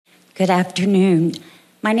Good afternoon.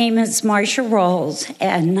 My name is Marcia Rawls,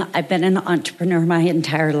 and I've been an entrepreneur my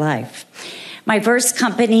entire life. My first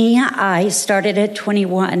company, I started at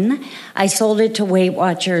 21. I sold it to Weight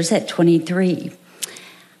Watchers at 23.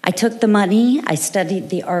 I took the money, I studied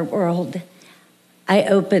the art world. I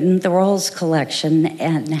opened the Rawls Collection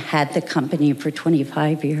and had the company for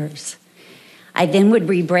 25 years. I then would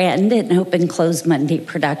rebrand and open Closed Monday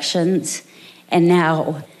Productions, and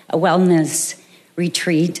now a wellness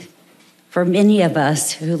retreat for many of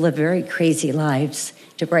us who live very crazy lives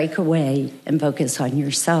to break away and focus on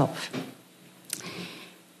yourself.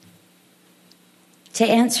 To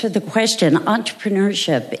answer the question,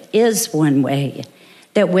 entrepreneurship is one way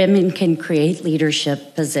that women can create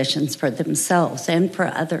leadership positions for themselves and for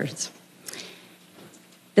others.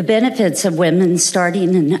 The benefits of women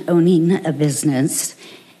starting and owning a businesses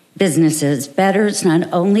betters not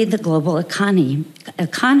only the global economy,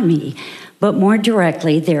 but more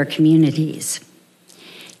directly their communities.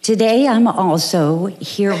 Today, I'm also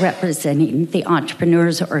here representing the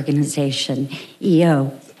Entrepreneurs Organization,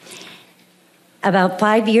 EO. About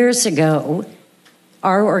 5 years ago,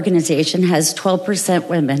 our organization has 12%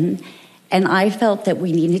 women, and I felt that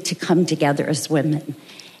we needed to come together as women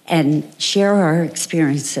and share our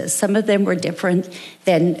experiences. Some of them were different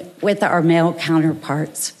than with our male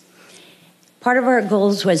counterparts. Part of our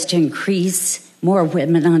goals was to increase more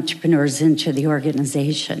women entrepreneurs into the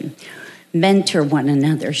organization, mentor one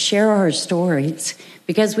another, share our stories,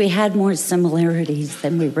 because we had more similarities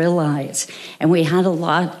than we realized, and we had a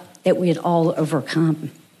lot that we had all overcome.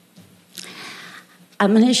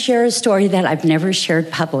 I'm going to share a story that I've never shared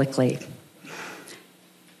publicly.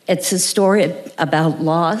 It's a story about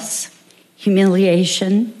loss,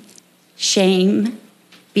 humiliation, shame,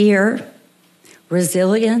 fear,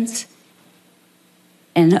 resilience,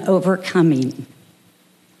 and overcoming.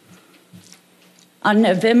 On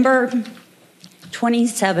November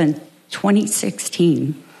 27,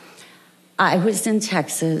 2016, I was in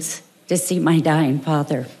Texas to see my dying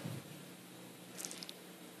father.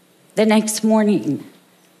 The next morning,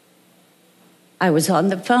 I was on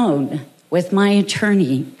the phone with my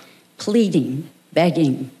attorney, pleading,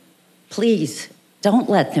 begging, please don't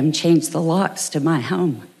let them change the locks to my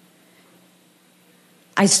home.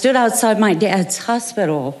 I stood outside my dad's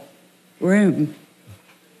hospital room,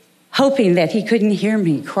 hoping that he couldn't hear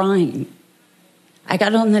me crying. I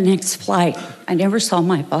got on the next flight. I never saw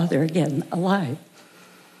my father again alive.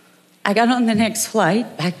 I got on the next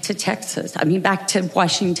flight back to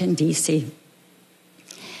Washington, D.C.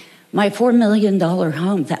 My $4 million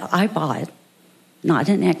home that I bought, not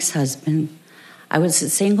an ex-husband. I was a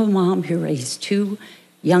single mom who raised two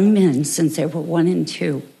young men since they were 1 and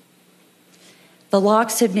 2. The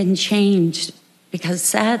locks had been changed because,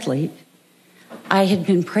 sadly, I had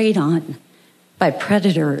been preyed on by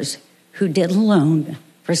predators who did a loan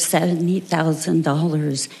for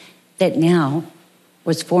 $70,000 that now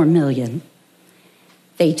was $4 million.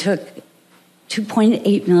 They took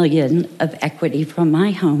 $2.8 million of equity from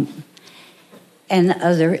my home and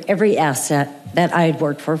every asset that I had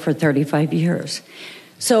worked for 35 years.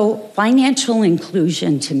 So financial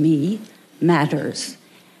inclusion to me matters.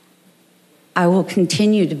 I will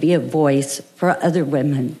continue to be a voice for other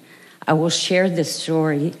women. I will share this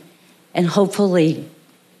story and hopefully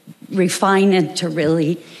refine it to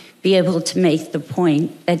really be able to make the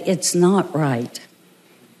point that it's not right.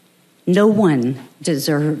 No one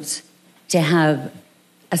deserves to have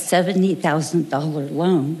a $70,000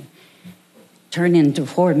 loan turn into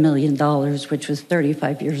 $4 million, which was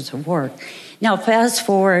 35 years of work. Now, fast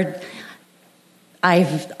forward,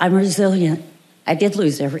 I'm resilient. I did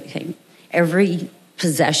lose everything. Every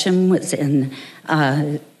possession was in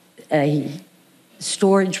a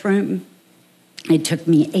storage room. It took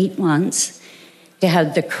me 8 months to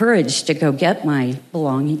have the courage to go get my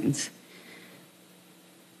belongings.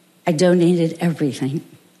 I donated everything.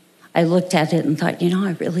 I looked at it and thought,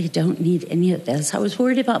 I really don't need any of this. I was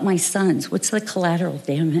worried about my sons. What's the collateral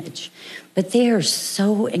damage? But they are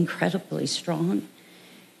so incredibly strong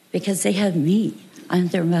because they have me. I'm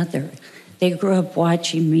their mother. They grew up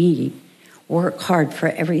watching me work hard for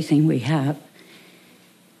everything we have.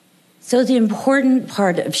 So the important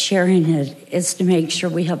part of sharing it is to make sure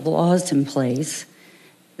we have laws in place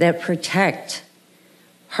that protect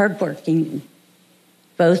hardworking,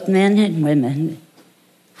 both men and women,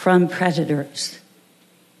 from predators.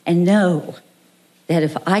 And know that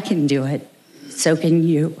if I can do it, so can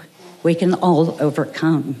you. We can all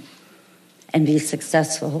overcome and be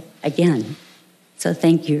successful again. So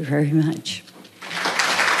thank you very much.